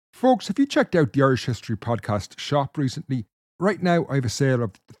Folks, have you checked out the Irish History Podcast shop recently? Right now, I have a sale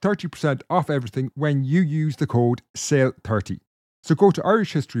of 30% off everything when you use the code SALE30. So go to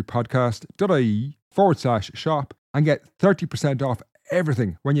irishhistorypodcast.ie/shop and get 30% off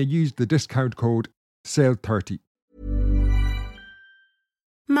everything when you use the discount code SALE30.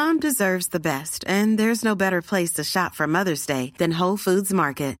 Mom deserves the best, and there's no better place to shop for Mother's Day than Whole Foods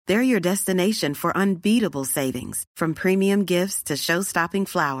Market. They're your destination for unbeatable savings, from premium gifts to show-stopping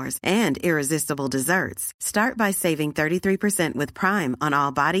flowers and irresistible desserts. Start by saving 33% with Prime on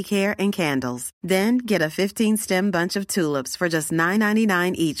all body care and candles. Then get a 15-stem bunch of tulips for just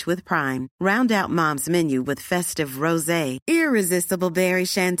 $9.99 each with Prime. Round out Mom's menu with festive rosé, irresistible berry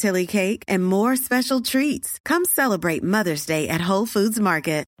chantilly cake, and more special treats. Come celebrate Mother's Day at Whole Foods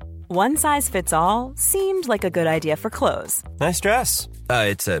Market. One size fits all seemed like a good idea for clothes. Nice dress.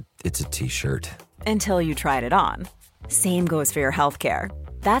 It's a t-shirt. Until you tried it on. Same goes for your healthcare.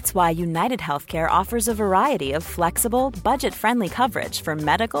 That's why United Healthcare offers a variety of flexible, budget-friendly coverage for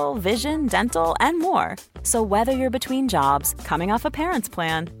medical, vision, dental, and more. So whether you're between jobs, coming off a parent's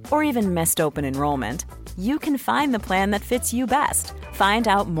plan, or even missed open enrollment, you can find the plan that fits you best. Find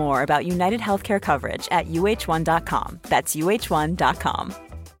out more about United Healthcare coverage at uh1.com. That's uh1.com.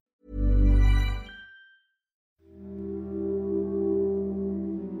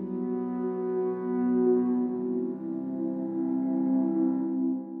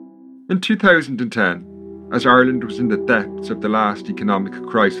 In 2010, as Ireland was in the depths of the last economic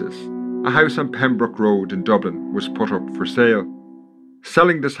crisis, a house on Pembroke Road in Dublin was put up for sale.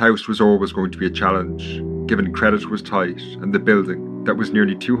 Selling this house was always going to be a challenge, given credit was tight and the building, that was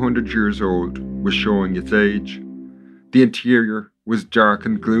nearly 200 years old, was showing its age. The interior was dark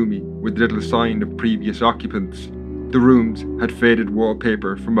and gloomy, with little sign of previous occupants. The rooms had faded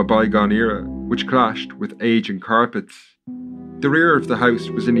wallpaper from a bygone era, which clashed with aging carpets. The rear of the house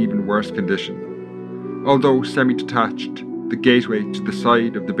was in even worse condition. Although semi-detached, the gateway to the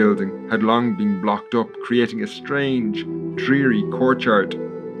side of the building had long been blocked up, creating a strange, dreary courtyard.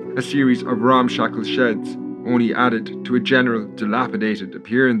 A series of ramshackle sheds only added to a general dilapidated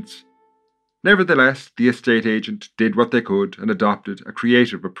appearance. Nevertheless, the estate agent did what they could and adopted a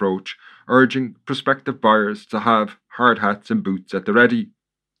creative approach, urging prospective buyers to have hard hats and boots at the ready.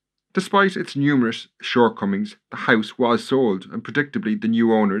 Despite its numerous shortcomings, the house was sold, and predictably the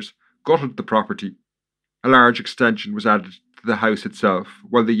new owners gutted the property. A large extension was added to the house itself,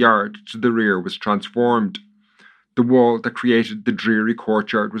 while the yard to the rear was transformed. The wall that created the dreary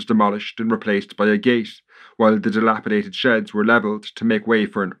courtyard was demolished and replaced by a gate, while the dilapidated sheds were levelled to make way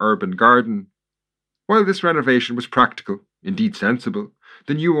for an urban garden. While this renovation was practical, indeed sensible,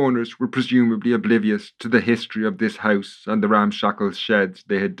 the new owners were presumably oblivious to the history of this house and the ramshackle sheds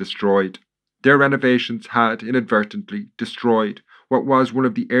they had destroyed. Their renovations had inadvertently destroyed what was one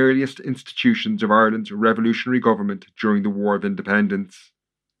of the earliest institutions of Ireland's revolutionary government during the War of Independence.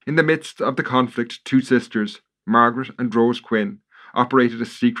 In the midst of the conflict, two sisters, Margaret and Rose Quinn, operated a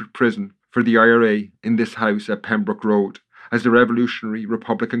secret prison for the IRA in this house at Pembroke Road, as the revolutionary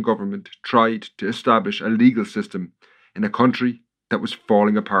Republican government tried to establish a legal system in a country that was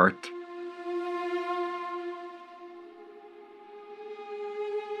falling apart.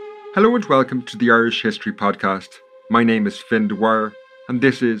 Hello and welcome to the Irish History Podcast. My name is Finn Dwyer, and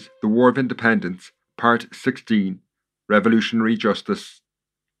this is The War of Independence, Part 16, Revolutionary Justice.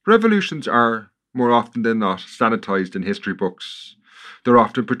 Revolutions are, more often than not, sanitised in history books. They're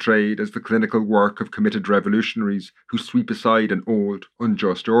often portrayed as the clinical work of committed revolutionaries who sweep aside an old,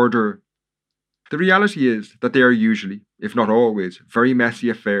 unjust order. The reality is that they are usually, if not always, very messy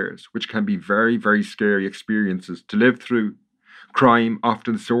affairs which can be very, very scary experiences to live through. Crime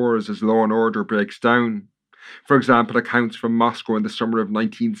often soars as law and order breaks down. For example, accounts from Moscow in the summer of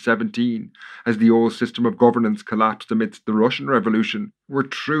 1917, as the old system of governance collapsed amidst the Russian Revolution, were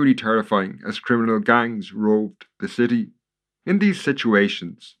truly terrifying as criminal gangs roved the city. In these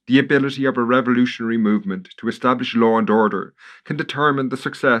situations, the ability of a revolutionary movement to establish law and order can determine the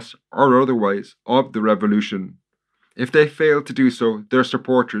success or otherwise of the revolution. If they fail to do so, their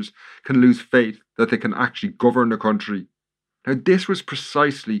supporters can lose faith that they can actually govern a country. Now, this was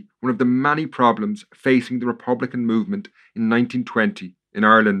precisely one of the many problems facing the Republican movement in 1920 in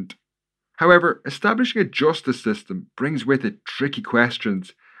Ireland. However, establishing a justice system brings with it tricky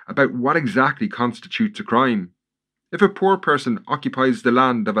questions about what exactly constitutes a crime. If a poor person occupies the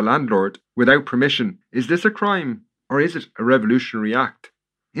land of a landlord without permission, is this a crime, or is it a revolutionary act?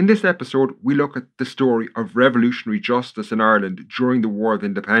 In this episode, we look at the story of revolutionary justice in Ireland during the War of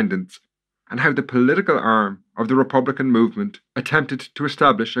Independence, and how the political arm of the Republican movement attempted to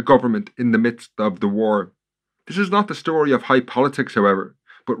establish a government in the midst of the war. This is not the story of high politics, however,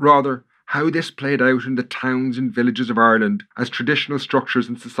 but rather how this played out in the towns and villages of Ireland as traditional structures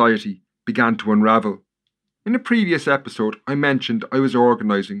in society began to unravel. In a previous episode, I mentioned I was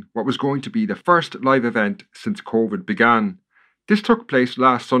organising what was going to be the first live event since COVID began. This took place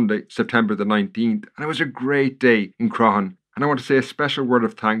last Sunday, September the 19th, and it was a great day in Croghan. And I want to say a special word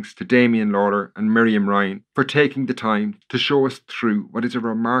of thanks to Damien Lawler and Miriam Ryan for taking the time to show us through what is a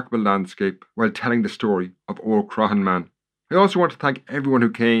remarkable landscape while telling the story of Old Croghan Man. I also want to thank everyone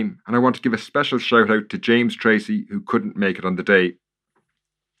who came, and I want to give a special shout out to James Tracy, who couldn't make it on the day.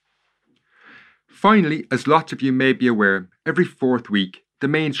 Finally, as lots of you may be aware, every fourth week, the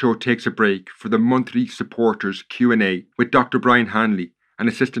main show takes a break for the monthly supporters Q&A with Dr. Brian Hanley, an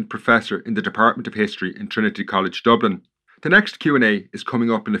assistant professor in the Department of History in Trinity College Dublin. The next Q&A is coming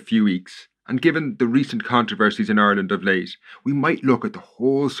up in a few weeks, and given the recent controversies in Ireland of late, we might look at the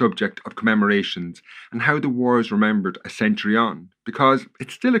whole subject of commemorations and how the war is remembered a century on, because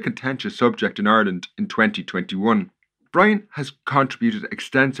it's still a contentious subject in Ireland in 2021. Brian has contributed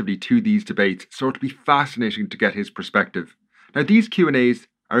extensively to these debates, so it'll be fascinating to get his perspective. Now, these Q&As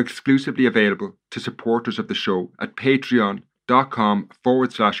are exclusively available to supporters of the show at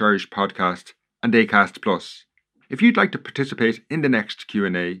patreon.com/Irish podcast and Acast+. If you'd like to participate in the next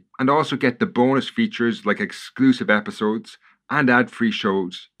Q&A and also get the bonus features like exclusive episodes and ad-free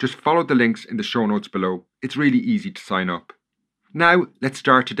shows, just follow the links in the show notes below. It's really easy to sign up. Now, let's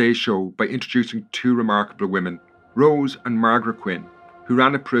start today's show by introducing two remarkable women, Rose and Margaret Quinn, who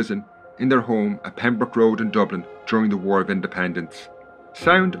ran a prison in their home at Pembroke Road in Dublin during the War of Independence.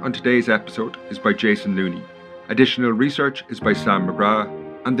 Sound on today's episode is by Jason Looney. Additional research is by Sam McGrath,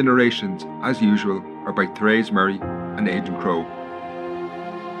 and the narrations, as usual, are by Therese Murray and Aidan Crowe.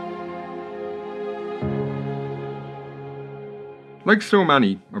 Like so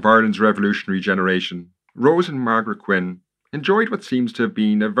many of Ireland's revolutionary generation, Rose and Margaret Quinn enjoyed what seems to have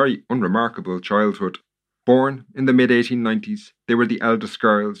been a very unremarkable childhood. Born in the mid-1890s, they were the eldest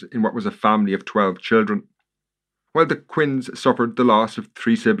girls in what was a family of 12 children. While the Quinns suffered the loss of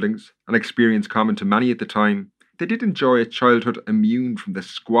 3 siblings, an experience common to many at the time, they did enjoy a childhood immune from the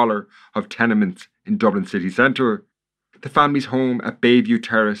squalor of tenements in Dublin city centre. The family's home at Bayview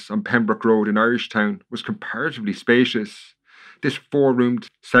Terrace on Pembroke Road in Irishtown was comparatively spacious. This 4-roomed,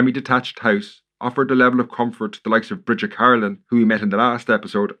 semi-detached house offered a level of comfort to the likes of Bridget Carolan, who we met in the last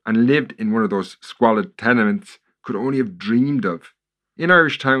episode, and lived in one of those squalid tenements, could only have dreamed of. In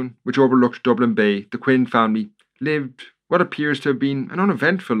Irishtown, which overlooked Dublin Bay, the Quinn family lived what appears to have been an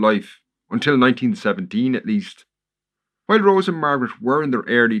uneventful life, until 1917 at least. While Rose and Margaret were in their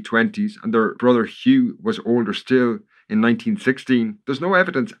early 20s and their brother Hugh was older still in 1916, there's no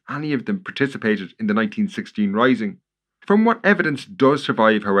evidence any of them participated in the 1916 Rising. From what evidence does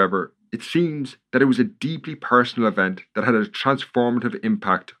survive, however, it seems that it was a deeply personal event that had a transformative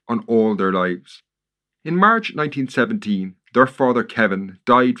impact on all their lives. In March 1917, their father Kevin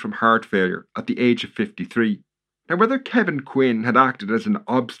died from heart failure at the age of 53. Now, whether Kevin Quinn had acted as an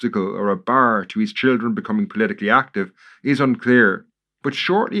obstacle or a bar to his children becoming politically active is unclear, but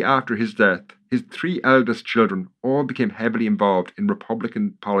shortly after his death, his 3 eldest children all became heavily involved in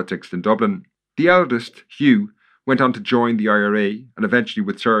Republican politics in Dublin. The eldest, Hugh, went on to join the IRA and eventually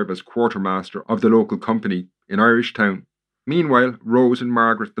would serve as quartermaster of the local company in Irishtown. Meanwhile, Rose and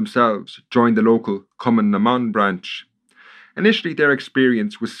Margaret themselves joined the local Cumann na mBan branch. Initially, their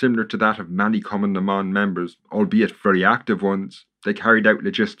experience was similar to that of many Cumann na mBan members, albeit very active ones. They carried out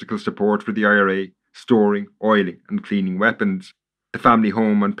logistical support for the IRA, storing, oiling and cleaning weapons. The family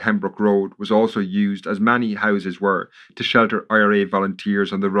home on Pembroke Road was also used, as many houses were, to shelter IRA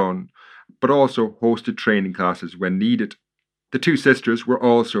volunteers on the run, but also hosted training classes when needed. The 2 sisters were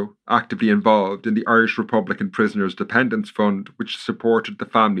also actively involved in the Irish Republican Prisoners' Dependence Fund, which supported the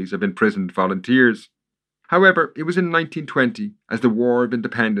families of imprisoned volunteers. However, it was in 1920, as the War of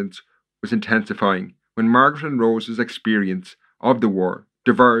Independence was intensifying, when Margaret and Rose's experience of the war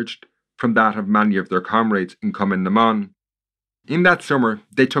diverged from that of many of their comrades in Cumann na mBan. In that summer,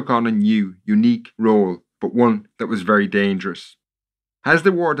 they took on a new, unique role, but one that was very dangerous. As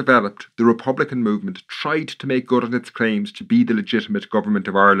the war developed, the Republican movement tried to make good on its claims to be the legitimate government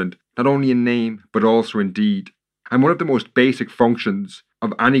of Ireland, not only in name, but also in deed. And one of the most basic functions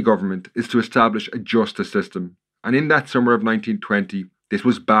of any government is to establish a justice system. And in that summer of 1920, this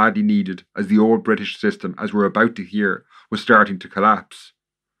was badly needed, as the old British system, as we're about to hear, was starting to collapse.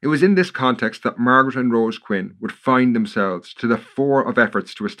 It was in this context that Margaret and Rose Quinn would find themselves to the fore of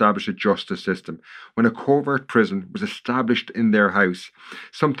efforts to establish a justice system when a covert prison was established in their house,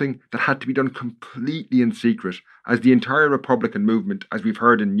 something that had to be done completely in secret, as the entire Republican movement, as we've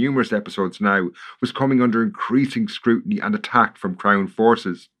heard in numerous episodes now, was coming under increasing scrutiny and attack from Crown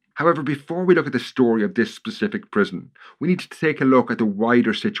forces. However, before we look at the story of this specific prison, we need to take a look at the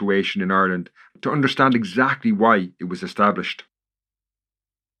wider situation in Ireland to understand exactly why it was established.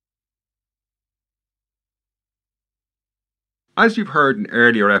 As you've heard in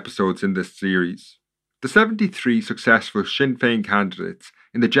earlier episodes in this series, the 73 successful Sinn Féin candidates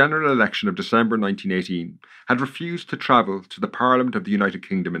in the general election of December 1918 had refused to travel to the Parliament of the United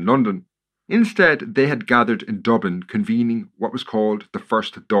Kingdom in London. Instead, they had gathered in Dublin, convening what was called the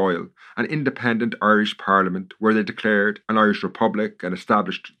First Dáil, an independent Irish parliament where they declared an Irish republic and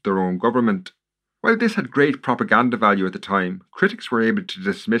established their own government. While this had great propaganda value at the time, critics were able to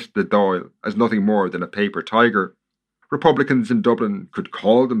dismiss the Dáil as nothing more than a paper tiger. Republicans in Dublin could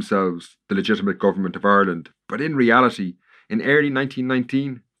call themselves the legitimate government of Ireland, but in reality, in early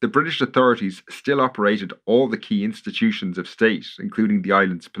 1919, the British authorities still operated all the key institutions of state, including the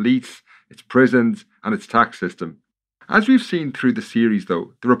island's police, its prisons, and its tax system. As we've seen through the series,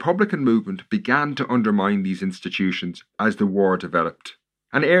 though, the Republican movement began to undermine these institutions as the war developed.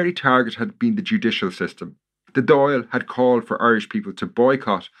 An early target had been the judicial system. The Dáil had called for Irish people to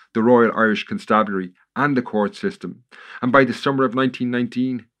boycott the Royal Irish Constabulary and the court system, and by the summer of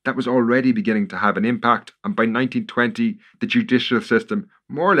 1919, that was already beginning to have an impact, and by 1920, the judicial system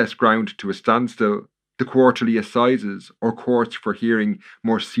more or less ground to a standstill. The quarterly assizes, or courts for hearing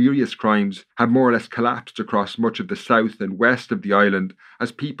more serious crimes, had more or less collapsed across much of the south and west of the island,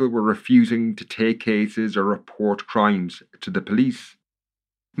 as people were refusing to take cases or report crimes to the police.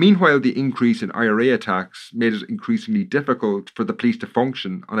 Meanwhile, the increase in IRA attacks made it increasingly difficult for the police to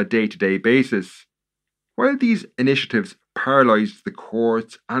function on a day-to-day basis. While these initiatives paralysed the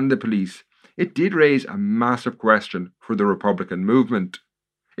courts and the police, it did raise a massive question for the Republican movement.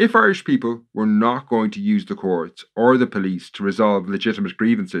 If Irish people were not going to use the courts or the police to resolve legitimate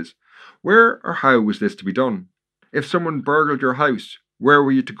grievances, where or how was this to be done? If someone burgled your house, where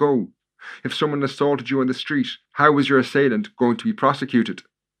were you to go? If someone assaulted you on the street, how was your assailant going to be prosecuted?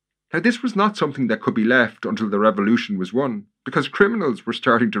 Now, this was not something that could be left until the revolution was won, because criminals were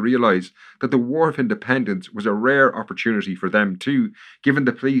starting to realise that the War of Independence was a rare opportunity for them too, given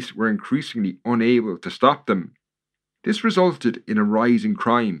the police were increasingly unable to stop them. This resulted in a rise in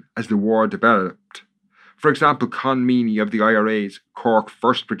crime as the war developed. For example, Con Meany of the IRA's Cork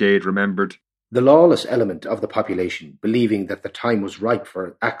 1st Brigade remembered, "The lawless element of the population, believing that the time was ripe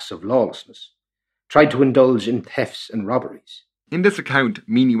for acts of lawlessness, tried to indulge in thefts and robberies." In this account,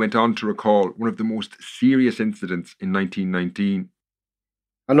 Meany went on to recall one of the most serious incidents in 1919.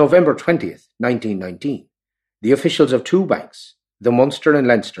 On November 20th, 1919, the officials of two banks, the Munster and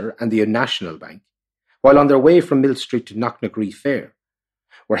Leinster and the National Bank, while on their way from Mill Street to Knocknagree Fair,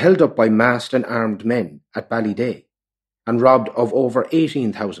 were held up by masked and armed men at Ballyday and robbed of over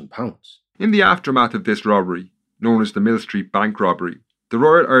 £18,000. In the aftermath of this robbery, known as the Mill Street Bank robbery, the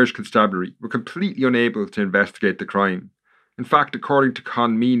Royal Irish Constabulary were completely unable to investigate the crime. In fact, according to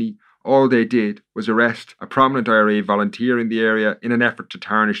Con Meany, all they did was arrest a prominent IRA volunteer in the area in an effort to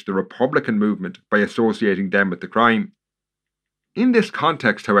tarnish the Republican movement by associating them with the crime. In this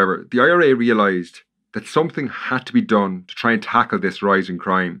context, however, the IRA realised that something had to be done to try and tackle this rising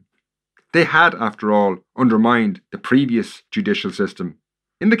crime. They had, after all, undermined the previous judicial system.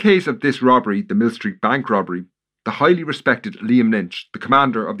 In the case of this robbery, the Mill Street Bank robbery, the highly respected Liam Lynch, the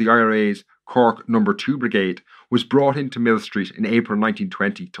commander of the IRA's Cork No. 2 Brigade, was brought into Mill Street in April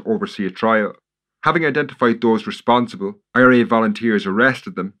 1920 to oversee a trial. Having identified those responsible, IRA volunteers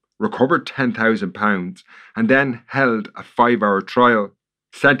arrested them, recovered £10,000 and then held a 5-hour trial.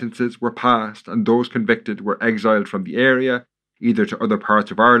 Sentences were passed and those convicted were exiled from the area, either to other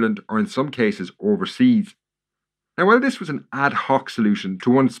parts of Ireland or in some cases overseas. Now, while this was an ad hoc solution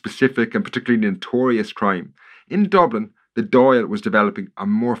to one specific and particularly notorious crime, in Dublin the Dáil was developing a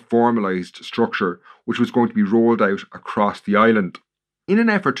more formalised structure which was going to be rolled out across the island. In an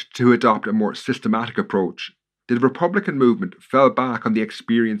effort to adopt a more systematic approach, the Republican movement fell back on the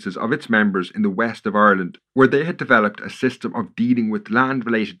experiences of its members in the west of Ireland, where they had developed a system of dealing with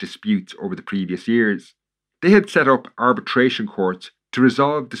land-related disputes over the previous years. They had set up arbitration courts to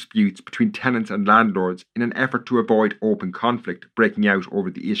resolve disputes between tenants and landlords in an effort to avoid open conflict breaking out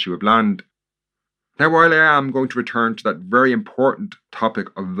over the issue of land. Now, while I am going to return to that very important topic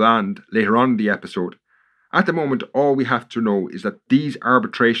of land later on in the episode, at the moment all we have to know is that these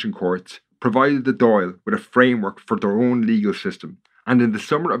arbitration courts provided the Dáil with a framework for their own legal system, and in the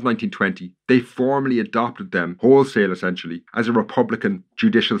summer of 1920, they formally adopted them, wholesale essentially, as a Republican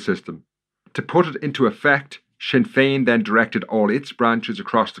judicial system. To put it into effect, Sinn Féin then directed all its branches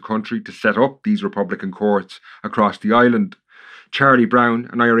across the country to set up these Republican courts across the island. Charlie Brown,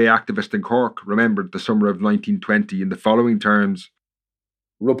 an IRA activist in Cork, remembered the summer of 1920 in the following terms.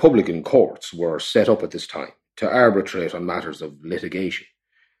 Republican courts were set up at this time to arbitrate on matters of litigation.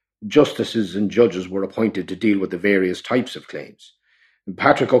 Justices and judges were appointed to deal with the various types of claims.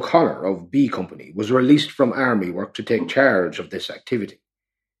 Patrick O'Connor of B Company was released from army work to take charge of this activity.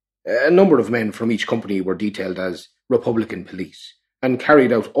 A number of men from each company were detailed as Republican police and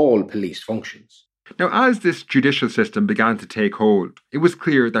carried out all police functions. Now, as this judicial system began to take hold, it was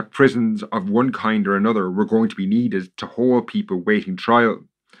clear that prisons of one kind or another were going to be needed to hold people waiting trial.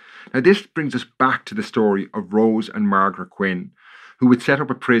 Now, this brings us back to the story of Rose and Margaret Quinn, who would set up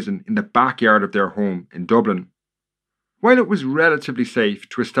a prison in the backyard of their home in Dublin. While it was relatively safe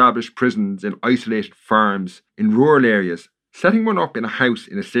to establish prisons in isolated farms in rural areas, setting one up in a house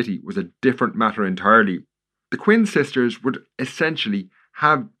in a city was a different matter entirely. The Quinn sisters would essentially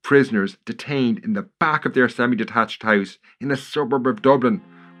have prisoners detained in the back of their semi-detached house in a suburb of Dublin,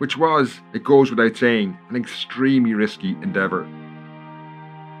 which was, it goes without saying, an extremely risky endeavour.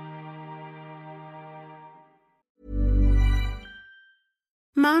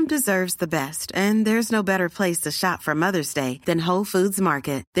 Mom deserves the best, and there's no better place to shop for Mother's Day than Whole Foods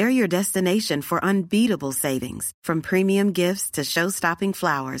Market. They're your destination for unbeatable savings, from premium gifts to show-stopping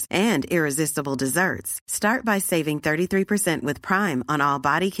flowers and irresistible desserts. Start by saving 33% with Prime on all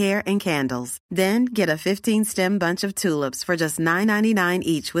body care and candles. Then get a 15-stem bunch of tulips for just $9.99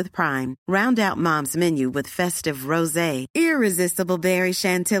 each with Prime. Round out Mom's menu with festive rosé, irresistible berry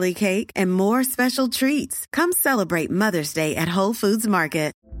chantilly cake, and more special treats. Come celebrate Mother's Day at Whole Foods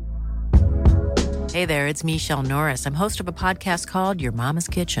Market. Hey there, it's Michelle Norris. I'm host of a podcast called Your Mama's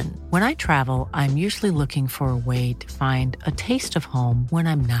Kitchen. When I travel, I'm usually looking for a way to find a taste of home when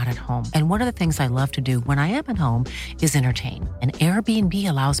I'm not at home. And one of the things I love to do when I am at home is entertain. And Airbnb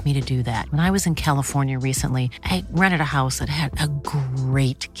allows me to do that. When I was in California recently, I rented a house that had a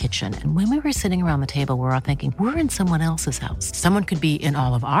great kitchen. And when we were sitting around the table, we were all thinking, we're in someone else's house. Someone could be in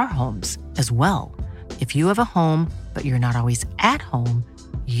all of our homes as well. If you have a home, but you're not always at home,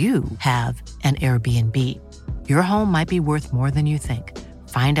 you have an Airbnb. Your home might be worth more than you think.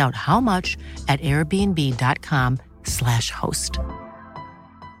 Find out how much at airbnb.com/host.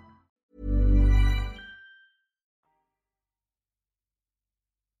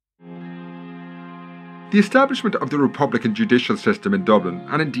 The establishment of the Republican judicial system in Dublin,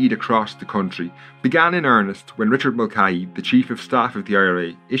 and indeed across the country, began in earnest when Richard Mulcahy, the Chief of Staff of the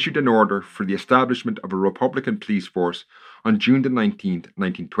IRA, issued an order for the establishment of a Republican police force on June the 19th,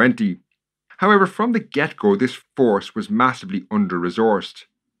 1920. However, from the get-go, this force was massively under-resourced.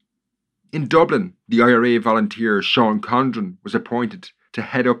 In Dublin, the IRA volunteer Sean Condren was appointed to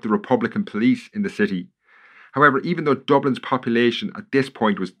head up the Republican police in the city. However, even though Dublin's population at this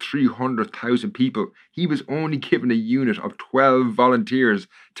point was 300,000 people, he was only given a unit of 12 volunteers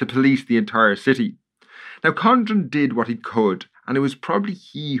to police the entire city. Now, Condren did what he could, and it was probably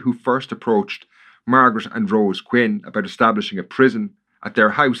he who first approached Margaret and Rose Quinn about establishing a prison at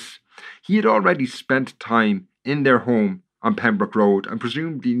their house. He had already spent time in their home on Pembroke Road and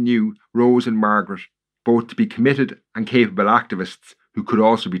presumably knew Rose and Margaret both to be committed and capable activists who could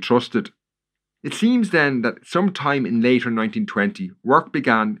also be trusted. It seems then that sometime in later 1920, work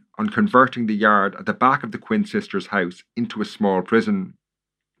began on converting the yard at the back of the Quinn sisters' house into a small prison.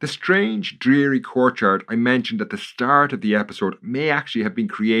 The strange, dreary courtyard I mentioned at the start of the episode may actually have been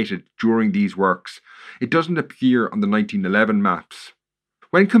created during these works. It doesn't appear on the 1911 maps.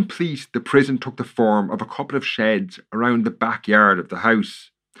 When complete, the prison took the form of a couple of sheds around the backyard of the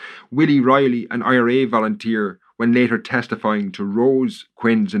house. Willie Riley, an IRA volunteer, when later testifying to Rose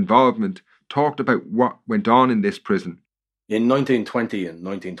Quinn's involvement, talked about what went on in this prison. In 1920 and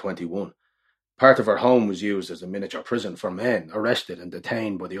 1921, part of our home was used as a miniature prison for men arrested and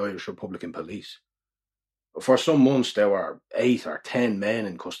detained by the Irish Republican Police. For some months there were 8 or 10 men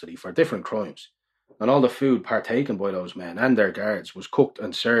in custody for different crimes, and all the food partaken by those men and their guards was cooked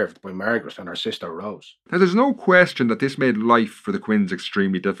and served by Margaret and her sister Rose. Now, there's no question that this made life for the Quinns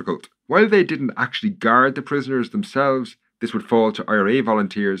extremely difficult. While they didn't actually guard the prisoners themselves, this would fall to IRA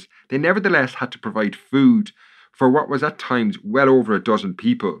volunteers, they nevertheless had to provide food for what was at times well over a dozen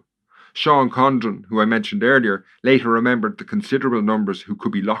people. Sean Condren, who I mentioned earlier, later remembered the considerable numbers who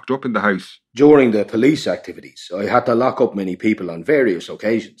could be locked up in the house. During the police activities, I had to lock up many people on various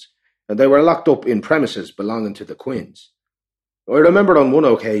occasions, and they were locked up in premises belonging to the Quinns. I remember on one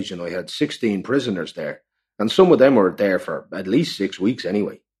occasion I had 16 prisoners there, and some of them were there for at least 6 weeks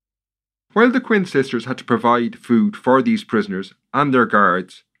anyway. While the Quinn sisters had to provide food for these prisoners and their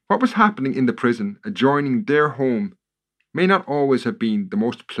guards, what was happening in the prison adjoining their home may not always have been the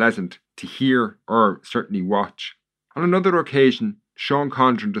most pleasant to hear or certainly watch. On another occasion, Sean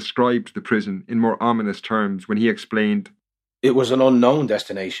Condren described the prison in more ominous terms when he explained, "It was an unknown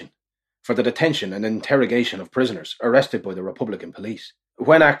destination for the detention and interrogation of prisoners arrested by the Republican police,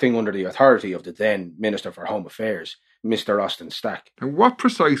 when acting under the authority of the then Minister for Home Affairs, Mr. Austin Stack." And what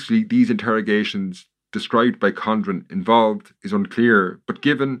precisely these interrogations described by Condren involved is unclear, but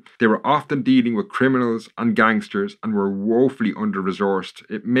given they were often dealing with criminals and gangsters and were woefully under-resourced,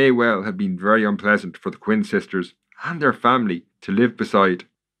 it may well have been very unpleasant for the Quinn sisters and their family to live beside.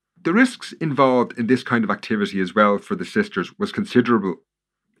 The risks involved in this kind of activity as well for the sisters was considerable.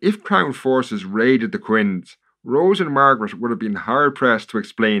 If Crown forces raided the Quinns, Rose and Margaret would have been hard-pressed to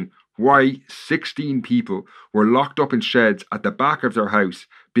explain why 16 people were locked up in sheds at the back of their house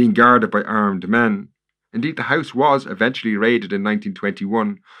being guarded by armed men. Indeed, the house was eventually raided in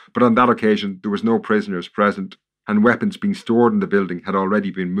 1921, but on that occasion there was no prisoners present, and weapons being stored in the building had already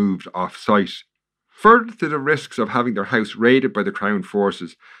been moved off-site. Further to the risks of having their house raided by the Crown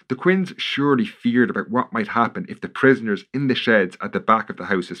forces, the Quinns surely feared about what might happen if the prisoners in the sheds at the back of the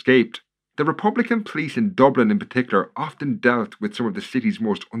house escaped. The Republican police in Dublin in particular often dealt with some of the city's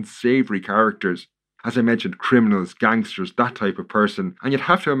most unsavoury characters. As I mentioned, criminals, gangsters, that type of person, and you'd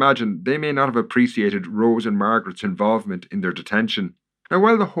have to imagine they may not have appreciated Rose and Margaret's involvement in their detention. Now,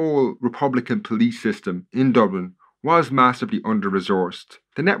 while the whole Republican police system in Dublin was massively under-resourced,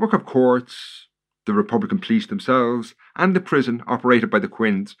 the network of courts, the Republican police themselves, and the prison operated by the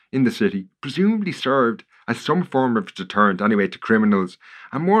Quinns in the city presumably served as some form of deterrent anyway to criminals,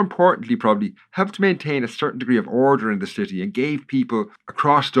 and more importantly probably helped maintain a certain degree of order in the city and gave people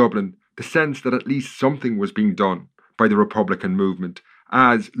across Dublin the sense that at least something was being done by the Republican movement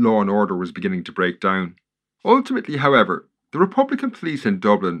as law and order was beginning to break down. Ultimately, however, the Republican police in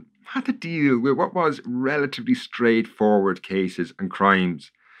Dublin had to deal with what was relatively straightforward cases and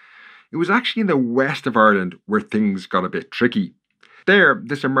crimes. It was actually in the west of Ireland where things got a bit tricky. There,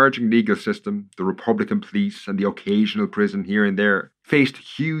 this emerging legal system, the Republican police and the occasional prison here and there, faced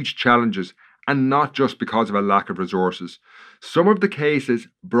huge challenges, and not just because of a lack of resources. Some of the cases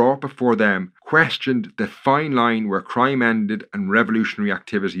brought before them questioned the fine line where crime ended and revolutionary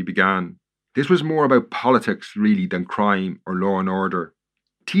activity began. This was more about politics really than crime or law and order.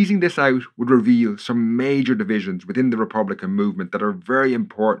 Teasing this out would reveal some major divisions within the Republican movement that are very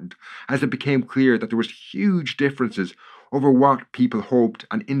important, as it became clear that there was huge differences over what people hoped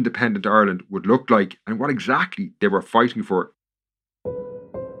an independent Ireland would look like and what exactly they were fighting for.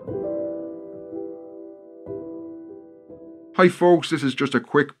 Hi folks, this is just a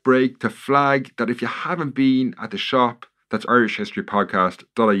quick break to flag that if you haven't been at the shop, that's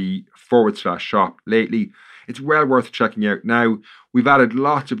irishhistorypodcast.ie/shop lately, it's well worth checking out now. We've added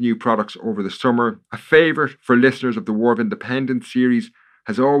lots of new products over the summer. A favourite for listeners of the War of Independence series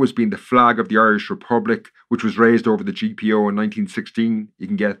has always been the flag of the Irish Republic, which was raised over the GPO in 1916. You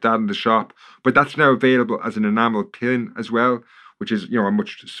can get that in the shop, but that's now available as an enamel pin as well, which is, a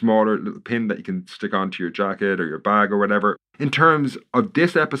much smaller little pin that you can stick onto your jacket or your bag or whatever. In terms of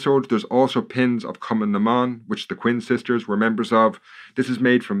this episode, there's also pins of Cumann na Món, which the Quinn sisters were members of. This is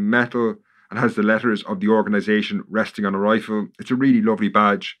made from metal and has the letters of the organisation resting on a rifle. It's a really lovely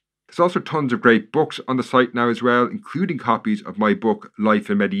badge. There's also tons of great books on the site now as well, including copies of my book, Life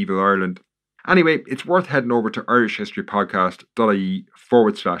in Medieval Ireland. Anyway, it's worth heading over to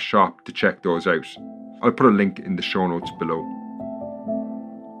irishhistorypodcast.ie/shop to check those out. I'll put a link in the show notes below.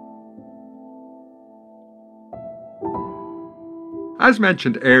 As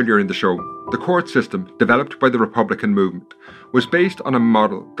mentioned earlier in the show, the court system developed by the Republican movement was based on a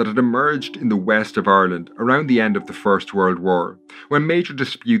model that had emerged in the west of Ireland around the end of the First World War, when major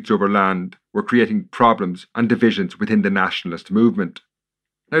disputes over land were creating problems and divisions within the nationalist movement.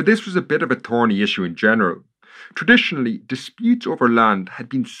 Now, this was a bit of a thorny issue in general. Traditionally, disputes over land had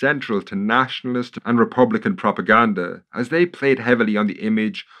been central to nationalist and Republican propaganda, as they played heavily on the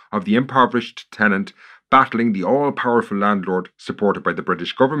image of the impoverished tenant battling the all-powerful landlord supported by the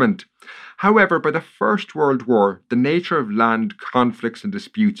British government. However, by the First World War, the nature of land conflicts and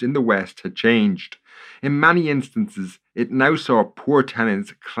disputes in the West had changed. In many instances, it now saw poor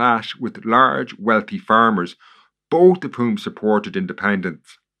tenants clash with large, wealthy farmers, both of whom supported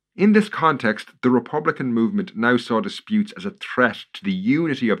independence. In this context, the Republican movement now saw disputes as a threat to the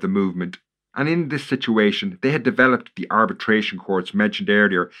unity of the movement, and in this situation, they had developed the arbitration courts mentioned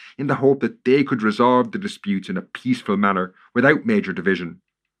earlier in the hope that they could resolve the disputes in a peaceful manner without major division.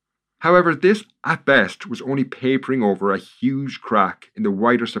 However, this, at best, was only papering over a huge crack in the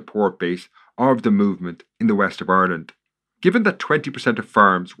wider support base of the movement in the west of Ireland. Given that 20% of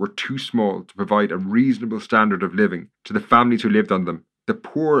farms were too small to provide a reasonable standard of living to the families who lived on them, the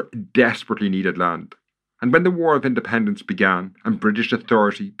poor desperately needed land. And when the War of Independence began and British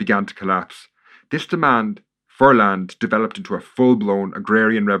authority began to collapse, this demand for land developed into a full-blown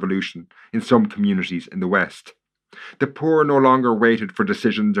agrarian revolution in some communities in the West. The poor no longer waited for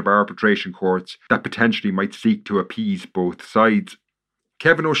decisions of arbitration courts that potentially might seek to appease both sides.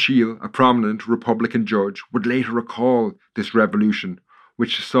 Kevin O'Shiel, a prominent Republican judge, would later recall this revolution,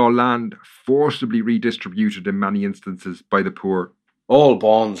 which saw land forcibly redistributed in many instances by the poor. All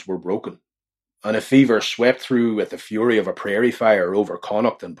bonds were broken, and a fever swept through at the fury of a prairie fire over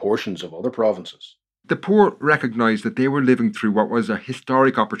Connacht and portions of other provinces. The poor recognised that they were living through what was a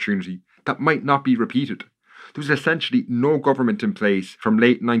historic opportunity that might not be repeated. There was essentially no government in place from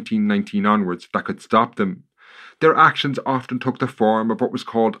late 1919 onwards that could stop them. Their actions often took the form of what was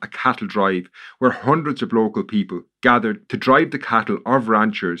called a cattle drive, where hundreds of local people gathered to drive the cattle of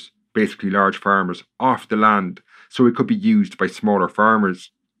ranchers, basically large farmers, off the land so it could be used by smaller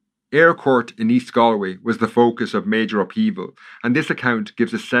farmers. Ayr Court in East Galway was the focus of major upheaval, and this account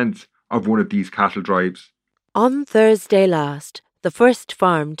gives a sense of one of these cattle drives. On Thursday last, the first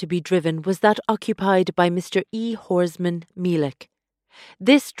farm to be driven was that occupied by Mr. E. Horsman Mealick.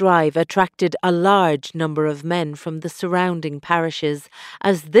 This drive attracted a large number of men from the surrounding parishes,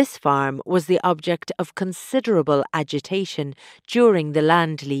 as this farm was the object of considerable agitation during the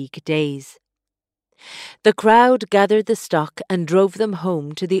Land League days. The crowd gathered the stock and drove them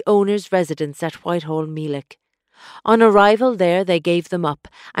home to the owner's residence at Whitehall Mealick. On arrival there they gave them up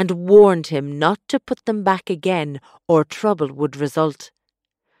and warned him not to put them back again or trouble would result.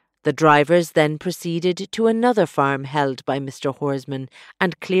 The drivers then proceeded to another farm held by Mr. Horsman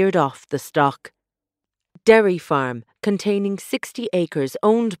and cleared off the stock. Derry Farm, containing 60 acres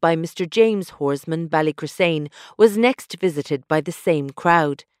owned by Mr. James Horsman Ballycrusane, was next visited by the same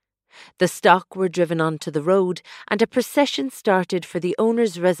crowd. The stock were driven onto the road and a procession started for the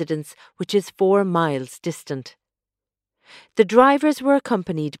owner's residence, which is 4 miles distant. The drivers were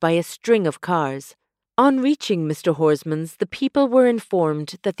accompanied by a string of cars. On reaching Mr. Horsman's, the people were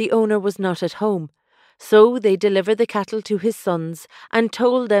informed that the owner was not at home, so they delivered the cattle to his sons and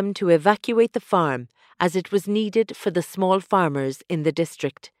told them to evacuate the farm, as it was needed for the small farmers in the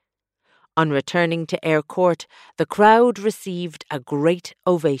district. On returning to Ayr Court, the crowd received a great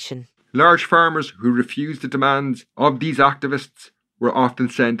ovation. Large farmers who refused the demands of these activists were often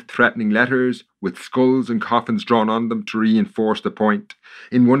sent threatening letters with skulls and coffins drawn on them to reinforce the point.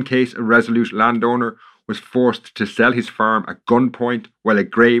 In one case, a resolute landowner was forced to sell his farm at gunpoint while a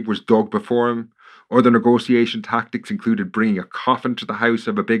grave was dug before him. Other negotiation tactics included bringing a coffin to the house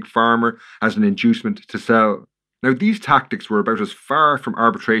of a big farmer as an inducement to sell. Now, these tactics were about as far from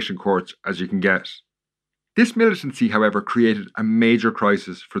arbitration courts as you can get. This militancy, however, created a major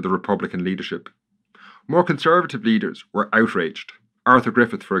crisis for the Republican leadership. More conservative leaders were outraged. Arthur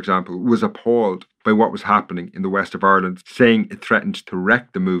Griffith, for example, was appalled by what was happening in the west of Ireland, saying it threatened to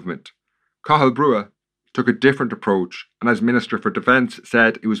wreck the movement. Cathal Brugha took a different approach and, as Minister for Defence,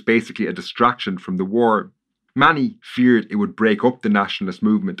 said it was basically a distraction from the war. Many feared it would break up the nationalist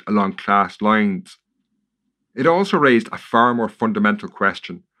movement along class lines. It also raised a far more fundamental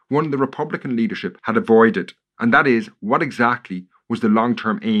question, one the Republican leadership had avoided, and that is, what exactly was the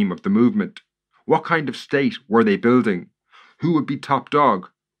long-term aim of the movement? What kind of state were they building? Who would be top dog?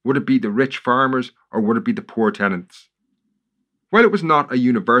 Would it be the rich farmers or would it be the poor tenants? While it was not a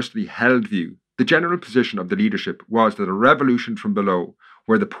universally held view, the general position of the leadership was that a revolution from below,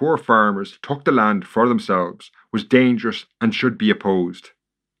 where the poor farmers took the land for themselves, was dangerous and should be opposed.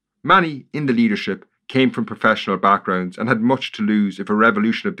 Many in the leadership came from professional backgrounds and had much to lose if a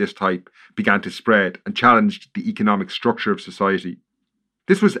revolution of this type began to spread and challenged the economic structure of society.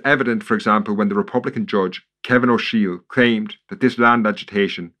 This was evident, for example, when the Republican judge, Kevin O'Shiel, claimed that this land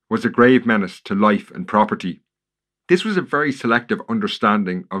agitation was a grave menace to life and property. This was a very selective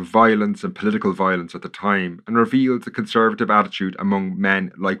understanding of violence and political violence at the time and revealed the conservative attitude among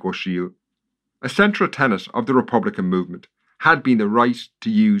men like O'Shiel. A central tenet of the Republican movement had been the right to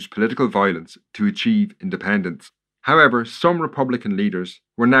use political violence to achieve independence. However, some Republican leaders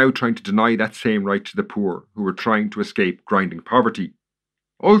were now trying to deny that same right to the poor who were trying to escape grinding poverty.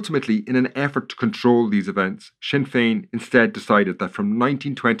 Ultimately, in an effort to control these events, Sinn Féin instead decided that from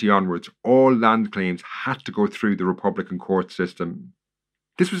 1920 onwards, all land claims had to go through the Republican court system.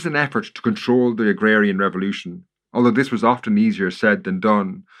 This was an effort to control the agrarian revolution, although this was often easier said than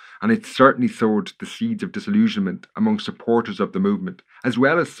done, and it certainly sowed the seeds of disillusionment among supporters of the movement, as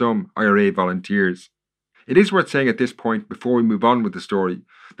well as some IRA volunteers. It is worth saying at this point, before we move on with the story,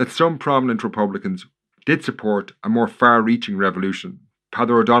 that some prominent Republicans did support a more far-reaching revolution.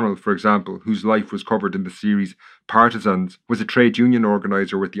 Peadar O'Donnell, for example, whose life was covered in the series Partisans, was a trade union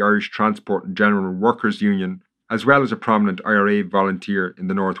organiser with the Irish Transport and General Workers Union, as well as a prominent IRA volunteer in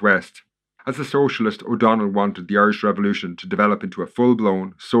the Northwest. As a socialist, O'Donnell wanted the Irish Revolution to develop into a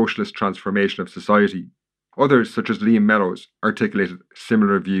full-blown socialist transformation of society. Others, such as Liam Mellows, articulated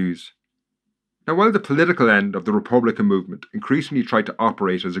similar views. Now, while the political end of the Republican movement increasingly tried to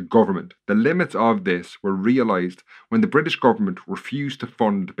operate as a government, the limits of this were realised when the British government refused to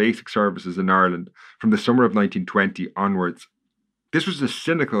fund basic services in Ireland from the summer of 1920 onwards. This was a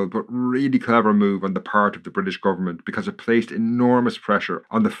cynical but really clever move on the part of the British government because it placed enormous pressure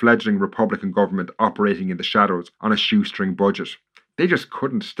on the fledgling Republican government operating in the shadows on a shoestring budget. They just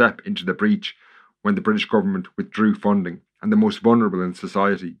couldn't step into the breach when the British government withdrew funding, and the most vulnerable in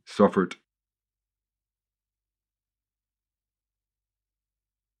society suffered.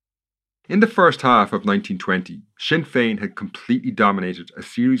 In the first half of 1920, Sinn Féin had completely dominated a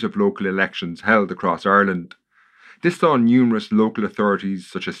series of local elections held across Ireland. This saw numerous local authorities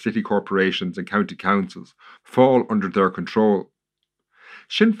such as city corporations and county councils fall under their control.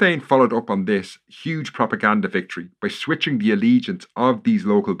 Sinn Féin followed up on this huge propaganda victory by switching the allegiance of these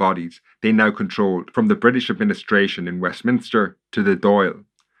local bodies they now controlled from the British administration in Westminster to the Dáil.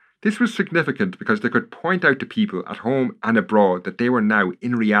 This was significant because they could point out to people at home and abroad that they were now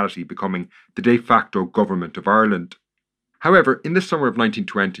in reality becoming the de facto government of Ireland. However, in the summer of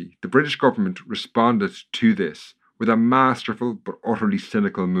 1920, the British government responded to this with a masterful but utterly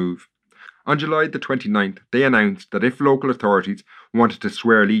cynical move. On July the 29th, they announced that if local authorities wanted to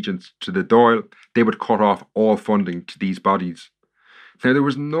swear allegiance to the Dáil, they would cut off all funding to these bodies. Now, there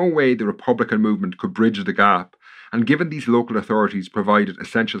was no way the Republican movement could bridge the gap, and given these local authorities provided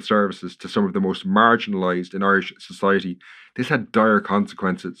essential services to some of the most marginalised in Irish society, this had dire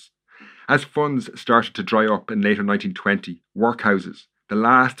consequences. As funds started to dry up in later 1920, workhouses, the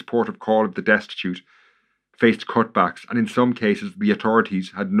last port of call of the destitute, faced cutbacks, and in some cases the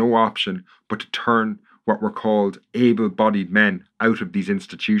authorities had no option but to turn what were called able-bodied men out of these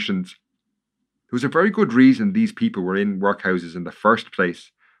institutions. There was a very good reason these people were in workhouses in the first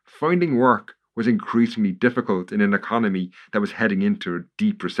place. Finding work was increasingly difficult in an economy that was heading into a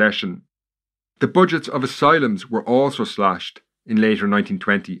deep recession. The budgets of asylums were also slashed in later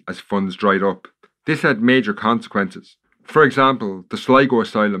 1920 as funds dried up. This had major consequences. For example, the Sligo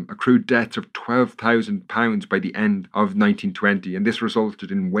Asylum accrued debts of £12,000 by the end of 1920, and this resulted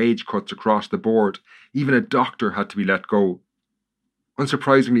in wage cuts across the board. Even a doctor had to be let go.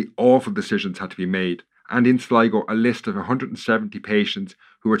 Unsurprisingly, awful decisions had to be made, and in Sligo a list of 170 patients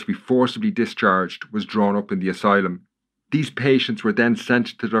who were to be forcibly discharged was drawn up in the asylum. These patients were then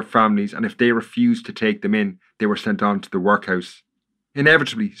sent to their families, and if they refused to take them in, they were sent on to the workhouse.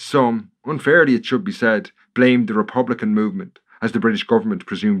 Inevitably, some, unfairly it should be said, blamed the Republican movement, as the British government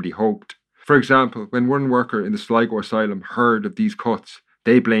presumably hoped. For example, when one worker in the Sligo Asylum heard of these cuts,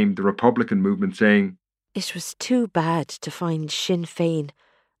 they blamed the Republican movement, saying, "It was too bad to find Sinn Féin,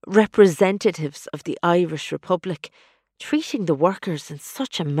 representatives of the Irish Republic, treating the workers in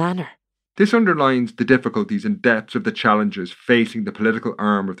such a manner." This underlines the difficulties and depths of the challenges facing the political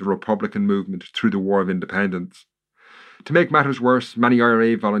arm of the Republican movement through the War of Independence. To make matters worse, many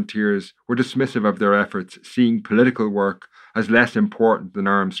IRA volunteers were dismissive of their efforts, seeing political work as less important than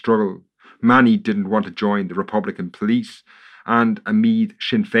armed struggle. Many didn't want to join the Republican police, and a Meath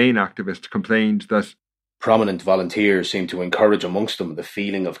Sinn Féin activist complained that prominent volunteers seemed to encourage amongst them the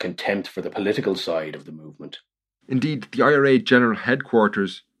feeling of contempt for the political side of the movement. Indeed, the IRA General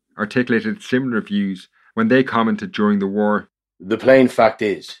Headquarters articulated similar views when they commented during the war. "The plain fact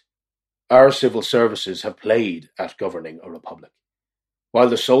is, our civil services have played at governing a republic, while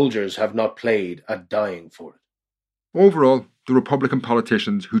the soldiers have not played at dying for it." Overall, the Republican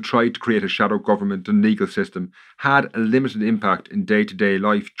politicians who tried to create a shadow government and legal system had a limited impact in day-to-day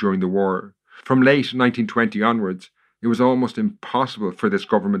life during the war. From late 1920 onwards, it was almost impossible for this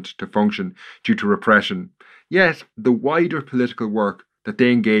government to function due to repression. Yet, the wider political work that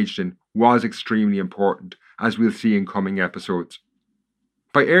they engaged in was extremely important, as we'll see in coming episodes.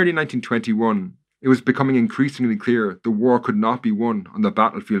 By early 1921, it was becoming increasingly clear the war could not be won on the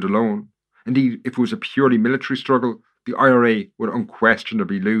battlefield alone. Indeed, if it was a purely military struggle, the IRA would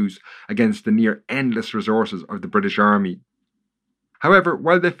unquestionably lose against the near endless resources of the British Army. However,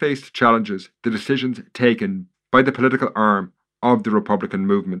 while they faced challenges, the decisions taken by the political arm of the Republican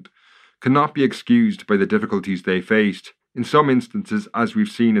movement cannot be excused by the difficulties they faced. In some instances, as we've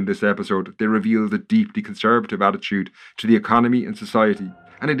seen in this episode, they reveal the deeply conservative attitude to the economy and society,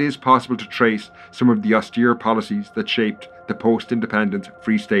 and it is possible to trace some of the austere policies that shaped the post-independence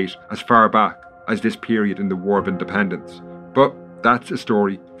Free State as far back as this period in the War of Independence. But that's a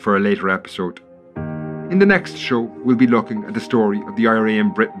story for a later episode. In the next show, we'll be looking at the story of the IRA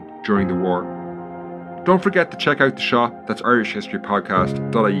in Britain during the war. Don't forget to check out the shop, that's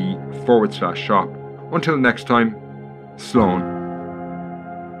irishhistorypodcast.ie/shop. Until next time, Sloan.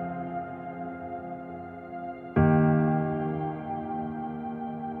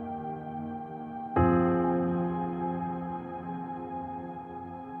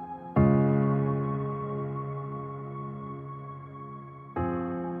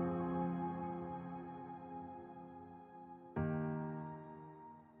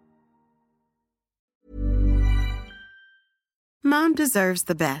 Mom deserves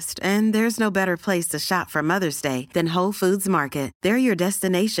the best, and there's no better place to shop for Mother's Day than Whole Foods Market. They're your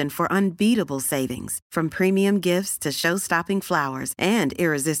destination for unbeatable savings, from premium gifts to show-stopping flowers and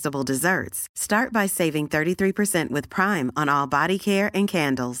irresistible desserts. Start by saving 33% with Prime on all body care and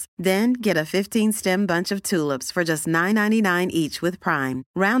candles. Then get a 15-stem bunch of tulips for just $9.99 each with Prime.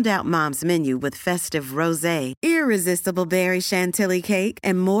 Round out Mom's menu with festive rosé, irresistible berry chantilly cake,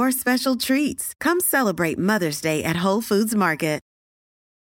 and more special treats. Come celebrate Mother's Day at Whole Foods Market.